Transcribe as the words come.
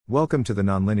Welcome to the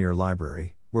Nonlinear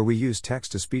Library, where we use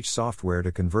text-to-speech software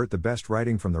to convert the best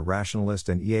writing from the rationalist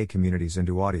and EA communities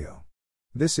into audio.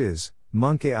 This is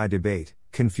Munk AI Debate,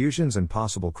 Confusions and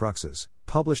Possible Cruxes,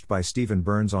 published by Steven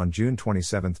Byrnes on June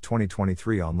 27,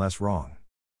 2023 on Less Wrong.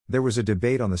 There was a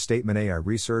debate on the statement AI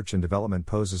research and development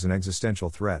poses an existential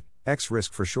threat,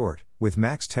 X-risk for short, with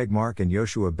Max Tegmark and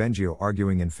Yoshua Bengio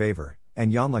arguing in favor,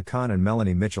 and Jan LeCun and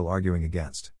Melanie Mitchell arguing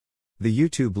against. The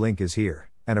YouTube link is here,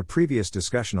 and a previous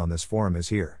discussion on this forum is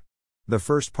here. The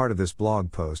first part of this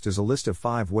blog post is a list of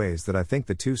 5 ways that I think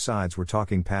the two sides were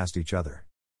talking past each other.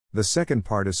 The second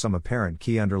part is some apparent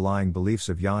key underlying beliefs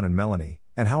of Jan and Melanie,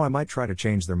 and how I might try to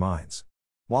change their minds.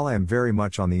 While I am very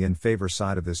much on the in-favor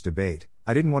side of this debate,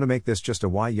 I didn't want to make this just a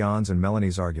why Jan's and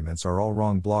Melanie's arguments are all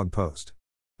wrong blog post.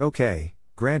 Okay,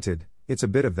 granted, it's a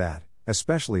bit of that,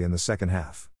 especially in the second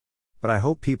half. But I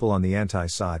hope people on the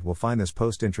anti-side will find this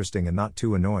post interesting and not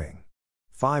too annoying.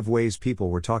 5 ways people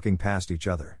were talking past each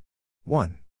other.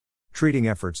 1. Treating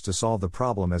efforts to solve the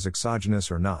problem as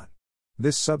exogenous or not.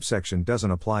 This subsection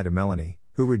doesn't apply to Melanie,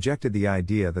 who rejected the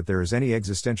idea that there is any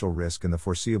existential risk in the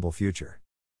foreseeable future.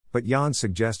 But Jan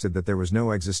suggested that there was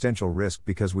no existential risk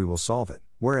because we will solve it,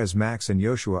 whereas Max and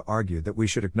Yoshua argued that we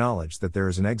should acknowledge that there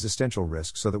is an existential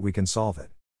risk so that we can solve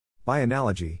it. By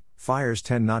analogy, fires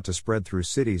tend not to spread through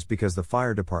cities because the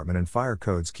fire department and fire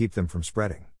codes keep them from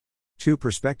spreading. 2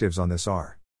 perspectives on this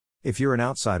are: if you're an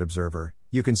outside observer,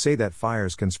 you can say that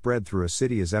fires can spread through a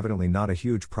city is evidently not a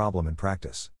huge problem in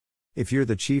practice. If you're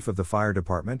the chief of the fire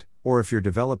department, or if you're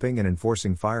developing and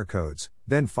enforcing fire codes,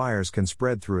 then fires can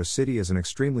spread through a city as an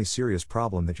extremely serious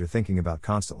problem that you're thinking about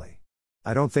constantly.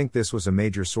 I don't think this was a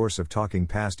major source of talking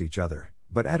past each other,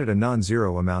 but added a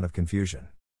non-zero amount of confusion.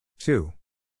 2.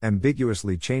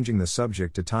 Ambiguously changing the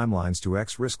subject to timelines to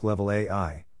X-risk level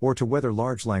AI, or to whether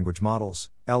large language models,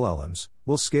 LLMs,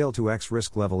 will scale to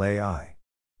X-risk level AI.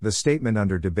 The statement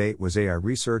under debate was AI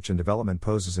research and development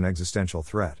poses an existential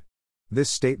threat. This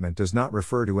statement does not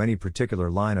refer to any particular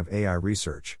line of AI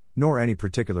research, nor any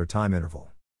particular time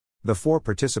interval. The 4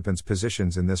 participants'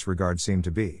 positions in this regard seem to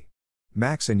be: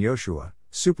 Max and Yoshua,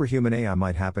 superhuman AI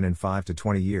might happen in 5 to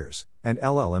 20 years, and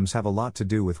LLMs have a lot to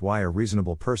do with why a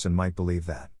reasonable person might believe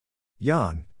that.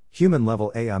 Jan,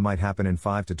 human-level AI might happen in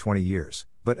 5 to 20 years,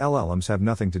 but LLMs have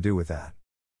nothing to do with that.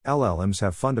 LLMs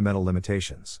have fundamental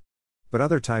limitations. But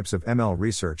other types of ML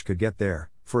research could get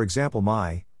there, for example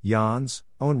Jan's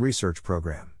own research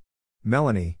program.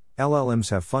 Melanie, LLMs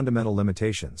have fundamental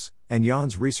limitations, and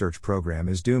Jan's research program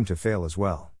is doomed to fail as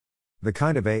well. The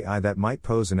kind of AI that might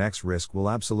pose an X risk will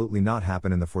absolutely not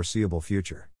happen in the foreseeable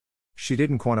future. She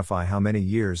didn't quantify how many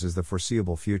years is the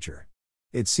foreseeable future.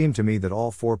 It seemed to me that all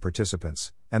 4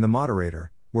 participants, and the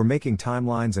moderator, were making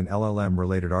timelines and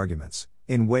LLM-related arguments,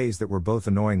 in ways that were both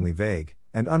annoyingly vague,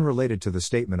 and unrelated to the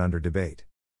statement under debate.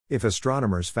 If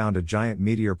astronomers found a giant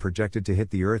meteor projected to hit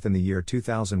the Earth in the year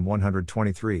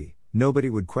 2123, nobody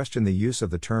would question the use of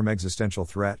the term existential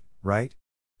threat, right?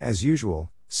 As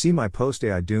usual, see my post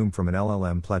AI Doom from an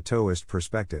LLM plateauist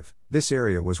perspective. This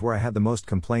area was where I had the most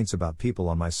complaints about people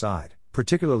on my side,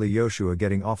 particularly Yoshua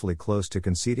getting awfully close to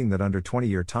conceding that under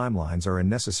 20-year timelines are a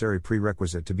necessary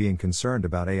prerequisite to being concerned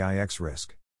about AI X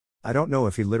risk. I don't know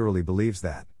if he literally believes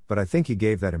that, but I think he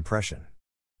gave that impression.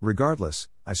 Regardless,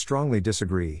 I strongly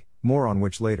disagree, more on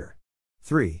which later.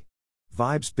 3.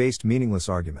 Vibes-based meaningless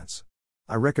arguments.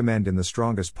 I recommend in the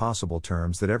strongest possible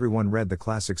terms that everyone read the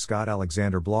classic Scott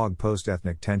Alexander blog post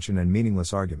Ethnic Tension and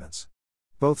Meaningless Arguments.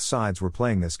 Both sides were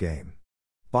playing this game.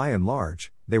 By and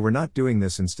large, they were not doing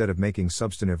this instead of making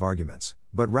substantive arguments,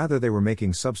 but rather they were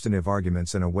making substantive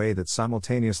arguments in a way that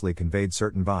simultaneously conveyed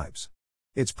certain vibes.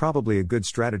 It's probably a good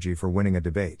strategy for winning a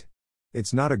debate.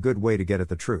 It's not a good way to get at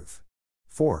the truth.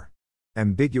 4.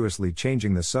 Ambiguously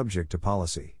changing the subject to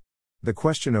policy. The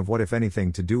question of what if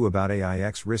anything to do about AI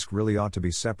X risk really ought to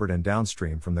be separate and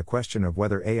downstream from the question of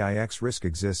whether AI X risk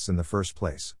exists in the first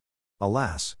place.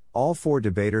 Alas, all 4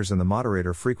 debaters and the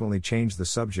moderator frequently change the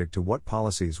subject to what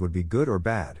policies would be good or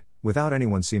bad, without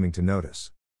anyone seeming to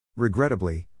notice.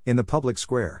 Regrettably, in the public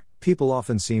square, people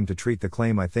often seem to treat the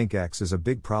claim I think X is a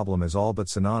big problem as all but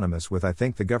synonymous with I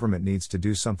think the government needs to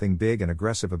do something big and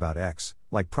aggressive about X,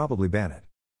 like probably ban it.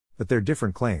 But they're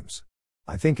different claims.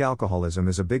 I think alcoholism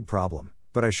is a big problem,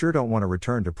 but I sure don't want a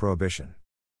return to prohibition.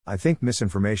 I think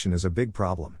misinformation is a big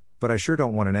problem, but I sure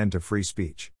don't want an end to free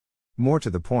speech. More to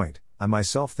the point, I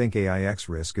myself think AI X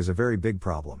risk is a very big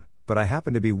problem, but I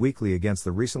happen to be weakly against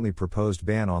the recently proposed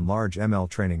ban on large ML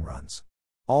training runs.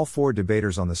 All 4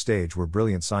 debaters on the stage were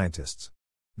brilliant scientists.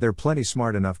 They're plenty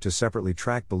smart enough to separately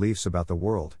track beliefs about the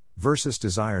world, versus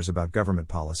desires about government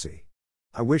policy.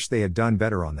 I wish they had done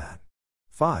better on that.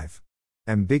 5.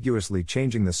 ambiguously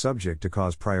changing the subject to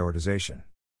cause prioritization.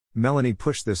 Melanie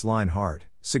pushed this line hard,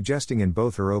 suggesting in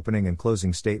both her opening and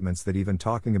closing statements that even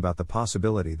talking about the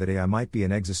possibility that AI might be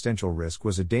an existential risk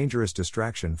was a dangerous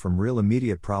distraction from real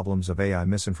immediate problems of AI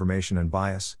misinformation and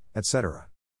bias, etc.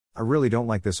 I really don't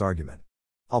like this argument.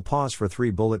 I'll pause for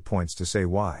 3 bullet points to say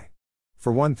why.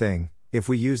 For one thing, if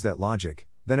we use that logic,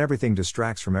 then everything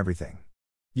distracts from everything.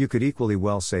 You could equally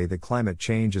well say that climate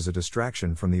change is a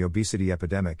distraction from the obesity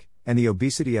epidemic, and the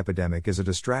obesity epidemic is a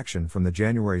distraction from the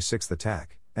January 6th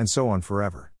attack, and so on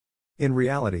forever. In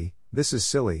reality, this is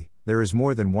silly. There is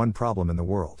more than one problem in the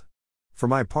world. For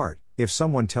my part, if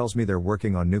someone tells me they're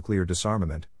working on nuclear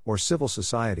disarmament, or civil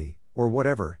society, or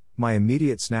whatever, my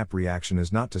immediate snap reaction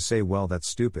is not to say, well, that's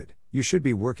stupid, you should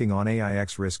be working on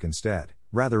AIX risk instead.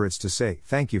 Rather, it's to say,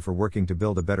 thank you for working to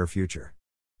build a better future.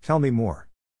 Tell me more.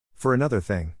 For another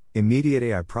thing, immediate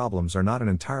AI problems are not an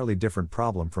entirely different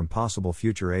problem from possible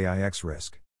future AIX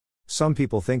risk. Some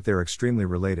people think they're extremely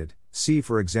related. See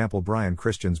for example Brian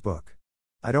Christian's book.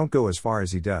 I don't go as far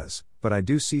as he does, but I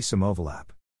do see some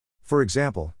overlap. For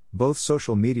example, both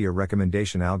social media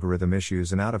recommendation algorithm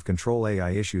issues and out-of-control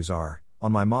AI issues are,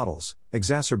 on my models,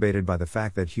 exacerbated by the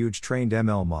fact that huge trained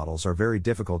ML models are very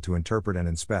difficult to interpret and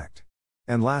inspect.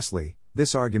 And lastly,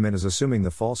 this argument is assuming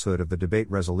the falsehood of the debate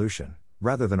resolution,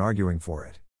 rather than arguing for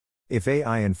it. If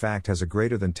AI in fact has a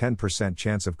greater than 10%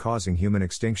 chance of causing human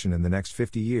extinction in the next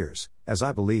 50 years, as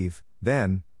I believe,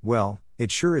 then, well,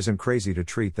 it sure isn't crazy to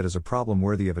treat that as a problem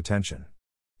worthy of attention.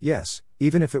 Yes,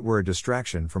 even if it were a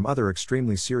distraction from other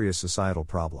extremely serious societal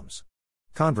problems.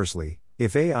 Conversely,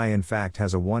 if AI in fact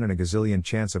has a 1 in a gazillion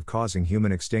chance of causing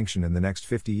human extinction in the next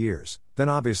 50 years, then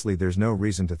obviously there's no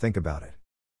reason to think about it.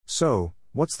 So,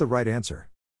 what's the right answer?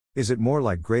 Is it more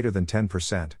like greater than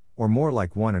 10%, or more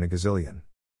like 1 in a gazillion?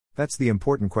 That's the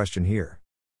important question here.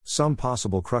 Some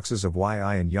possible cruxes of why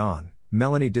I and Jan,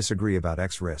 Melanie disagree about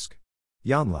X risk.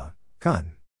 Janla,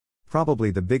 Kun. Probably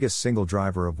the biggest single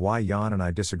driver of why Jan and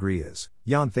I disagree is,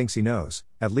 Jan thinks he knows,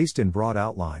 at least in broad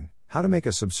outline, how to make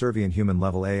a subservient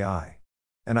human-level AI.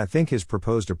 And I think his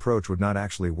proposed approach would not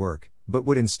actually work, but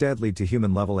would instead lead to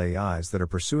human-level AIs that are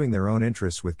pursuing their own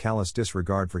interests with callous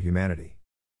disregard for humanity.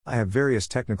 I have various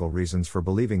technical reasons for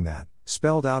believing that,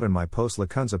 spelled out in my post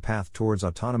Lakun's Path Towards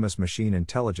Autonomous Machine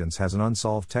Intelligence has an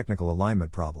unsolved technical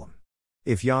alignment problem.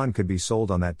 If Jan could be sold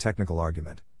on that technical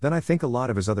argument, then I think a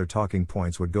lot of his other talking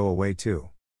points would go away too.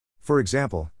 For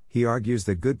example, he argues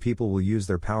that good people will use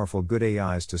their powerful good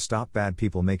AIs to stop bad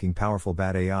people making powerful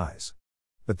bad AIs.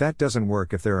 But that doesn't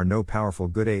work if there are no powerful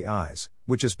good AIs,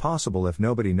 which is possible if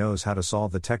nobody knows how to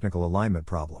solve the technical alignment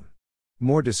problem.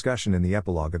 More discussion in the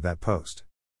epilogue of that post.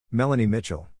 Melanie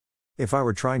Mitchell. If I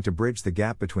were trying to bridge the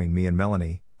gap between me and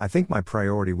Melanie, I think my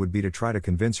priority would be to try to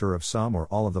convince her of some or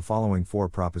all of the following 4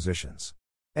 propositions.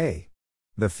 A.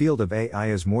 The field of AI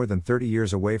is more than 30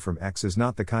 years away from X is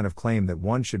not the kind of claim that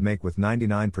one should make with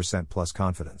 99% plus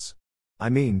confidence. I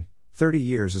mean, 30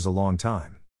 years is a long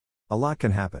time. A lot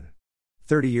can happen.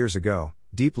 30 years ago,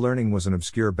 deep learning was an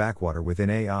obscure backwater within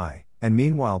AI, and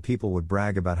meanwhile people would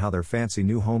brag about how their fancy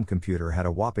new home computer had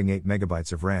a whopping 8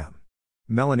 megabytes of RAM.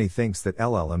 Melanie thinks that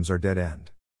LLMs are dead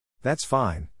end. That's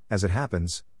fine, as it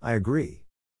happens, I agree.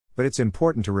 But it's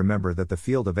important to remember that the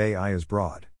field of AI is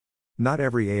broad. Not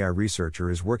every AI researcher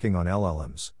is working on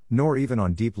LLMs, nor even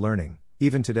on deep learning,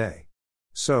 even today.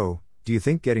 So, do you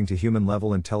think getting to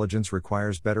human-level intelligence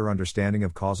requires better understanding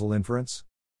of causal inference?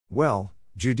 Well,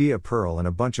 Judea Pearl and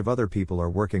a bunch of other people are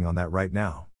working on that right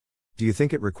now. Do you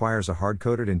think it requires a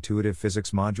hard-coded intuitive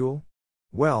physics module?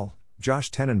 Well,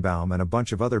 Josh Tenenbaum and a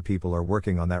bunch of other people are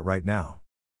working on that right now.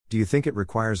 Do you think it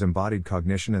requires embodied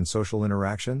cognition and social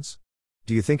interactions?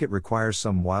 Do you think it requires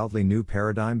some wildly new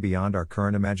paradigm beyond our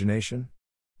current imagination?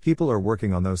 People are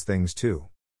working on those things too.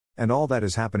 And all that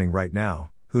is happening right now.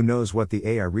 Who knows what the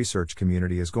AI research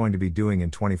community is going to be doing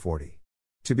in 2040?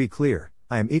 To be clear,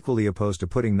 I am equally opposed to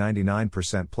putting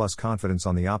 99% plus confidence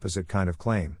on the opposite kind of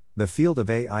claim. The field of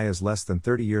AI is less than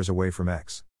 30 years away from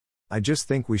X. I just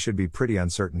think we should be pretty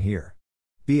uncertain here.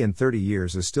 B in 30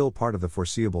 years is still part of the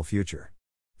foreseeable future.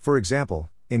 For example,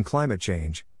 in climate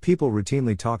change, people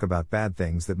routinely talk about bad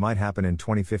things that might happen in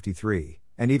 2053,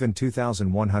 and even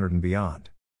 2100 and beyond.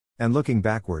 And looking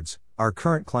backwards, our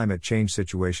current climate change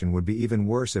situation would be even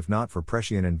worse if not for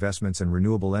prescient investments in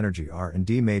renewable energy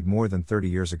R&D made more than 30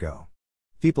 years ago.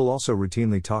 People also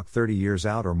routinely talk 30 years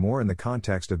out or more in the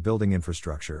context of building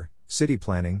infrastructure, city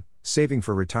planning, saving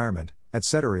for retirement,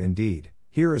 etc. Indeed,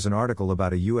 here is an article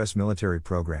about a US military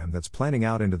program that's planning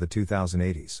out into the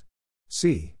 2080s.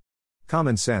 See.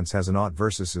 Common sense has an ought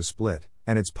versus is split,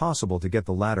 and it's possible to get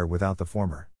the latter without the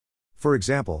former. For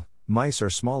example, mice are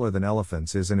smaller than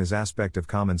elephants is an aspect of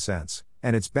common sense,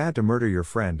 and it's bad to murder your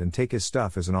friend and take his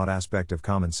stuff is an odd aspect of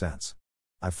common sense.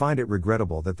 I find it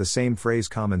regrettable that the same phrase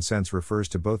common sense refers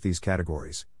to both these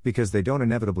categories, because they don't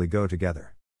inevitably go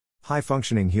together.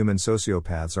 High-functioning human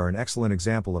sociopaths are an excellent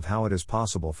example of how it is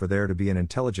possible for there to be an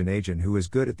intelligent agent who is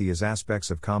good at the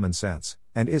aspects of common sense,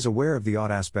 and is aware of the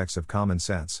odd aspects of common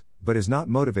sense, but is not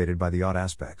motivated by the odd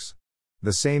aspects.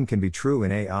 The same can be true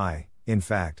in AI. In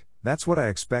fact, that's what I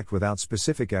expect without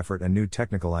specific effort and new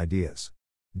technical ideas.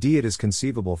 It is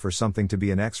conceivable for something to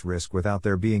be an X risk without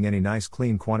there being any nice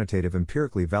clean quantitative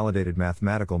empirically validated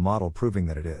mathematical model proving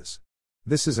that it is.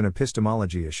 This is an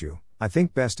epistemology issue, I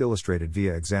think best illustrated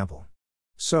via example.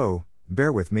 So,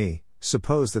 bear with me,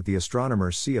 suppose that the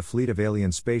astronomers see a fleet of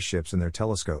alien spaceships in their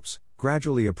telescopes,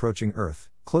 gradually approaching Earth,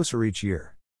 closer each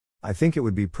year. I think it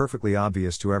would be perfectly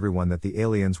obvious to everyone that the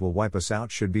aliens will wipe us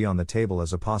out should be on the table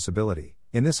as a possibility,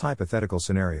 in this hypothetical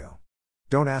scenario.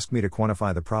 Don't ask me to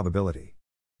quantify the probability.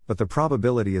 But the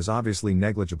probability is obviously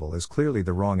negligible is clearly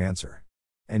the wrong answer.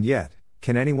 And yet,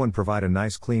 can anyone provide a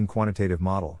nice clean quantitative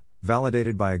model,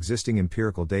 validated by existing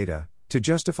empirical data, to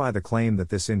justify the claim that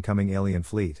this incoming alien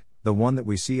fleet, the one that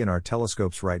we see in our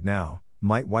telescopes right now,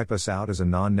 might wipe us out as a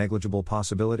non-negligible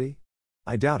possibility?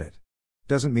 I doubt it.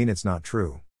 Doesn't mean it's not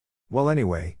true. Well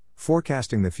anyway,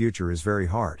 forecasting the future is very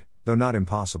hard, though not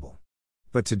impossible.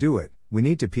 But to do it, we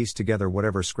need to piece together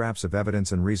whatever scraps of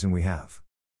evidence and reason we have.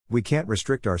 We can't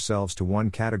restrict ourselves to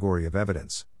one category of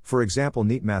evidence, for example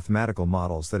neat mathematical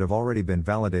models that have already been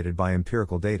validated by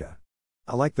empirical data.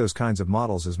 I like those kinds of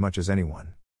models as much as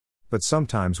anyone. But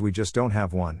sometimes we just don't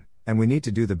have one, and we need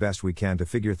to do the best we can to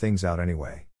figure things out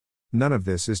anyway. None of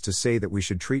this is to say that we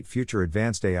should treat future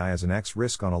advanced AI as an X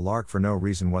risk on a lark for no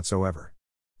reason whatsoever.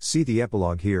 See the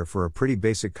epilogue here for a pretty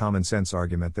basic common sense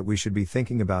argument that we should be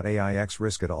thinking about AI X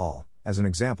risk at all, as an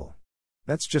example.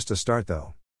 That's just a start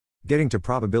though. Getting to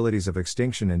probabilities of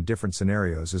extinction in different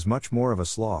scenarios is much more of a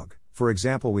slog. For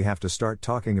example, we have to start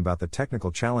talking about the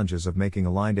technical challenges of making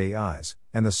aligned AIs,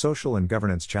 and the social and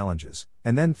governance challenges,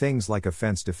 and then things like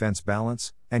offense-defense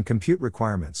balance, and compute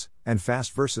requirements, and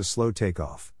fast versus slow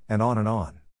takeoff, and on and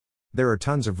on. There are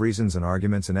tons of reasons and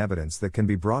arguments and evidence that can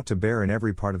be brought to bear in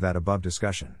every part of that above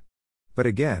discussion. But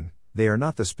again, they are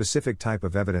not the specific type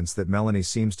of evidence that Melanie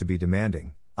seems to be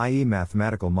demanding, i.e.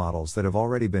 mathematical models that have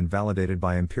already been validated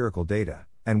by empirical data,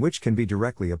 and which can be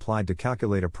directly applied to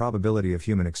calculate a probability of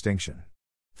human extinction.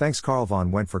 Thanks Carl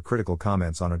von Wendt for critical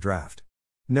comments on a draft.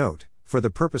 Note, for the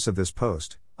purpose of this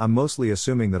post, I'm mostly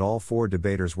assuming that all four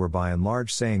debaters were by and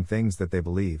large saying things that they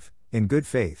believe, in good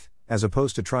faith, as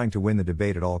opposed to trying to win the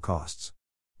debate at all costs.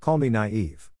 Call me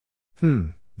naive.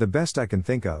 The best I can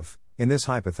think of, in this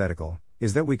hypothetical,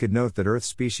 is that we could note that Earth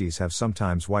species have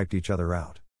sometimes wiped each other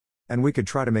out. And we could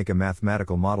try to make a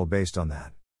mathematical model based on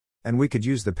that. And we could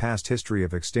use the past history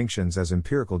of extinctions as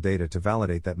empirical data to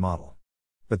validate that model.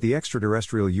 But the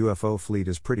extraterrestrial UFO fleet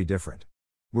is pretty different.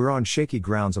 We're on shaky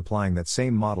grounds applying that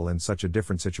same model in such a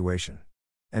different situation.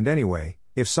 And anyway,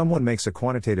 if someone makes a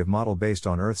quantitative model based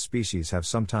on Earth species have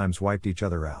sometimes wiped each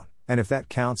other out, and if that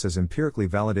counts as empirically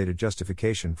validated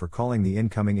justification for calling the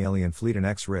incoming alien fleet an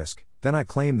X risk, then I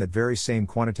claim that very same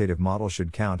quantitative model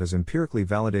should count as empirically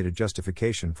validated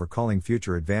justification for calling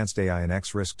future advanced AI an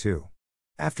X risk too.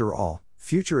 After all,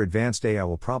 future advanced AI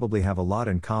will probably have a lot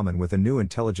in common with a new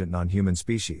intelligent non-human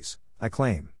species, I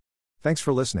claim. Thanks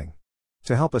for listening.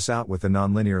 To help us out with the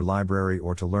Nonlinear Library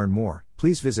or to learn more,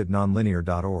 please visit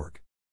nonlinear.org.